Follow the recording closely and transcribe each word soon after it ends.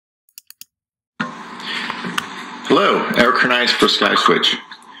Eric Hernais for SkySwitch.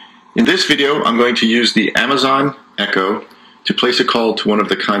 In this video, I'm going to use the Amazon Echo to place a call to one of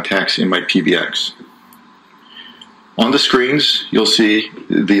the contacts in my PBX. On the screens, you'll see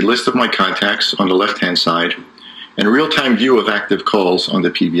the list of my contacts on the left-hand side and a real-time view of active calls on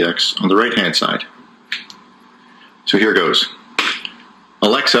the PBX on the right-hand side. So here goes.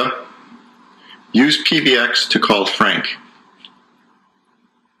 Alexa, use PBX to call Frank.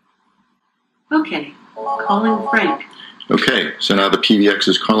 Okay, calling Frank. Okay, so now the PBX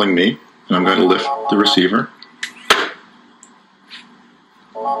is calling me, and I'm going to lift the receiver.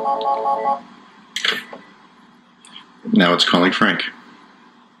 Now it's calling Frank.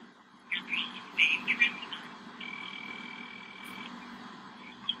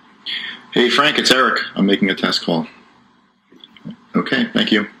 Hey Frank, it's Eric. I'm making a test call. Okay,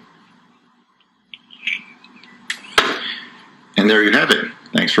 thank you. And there you have it.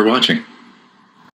 Thanks for watching.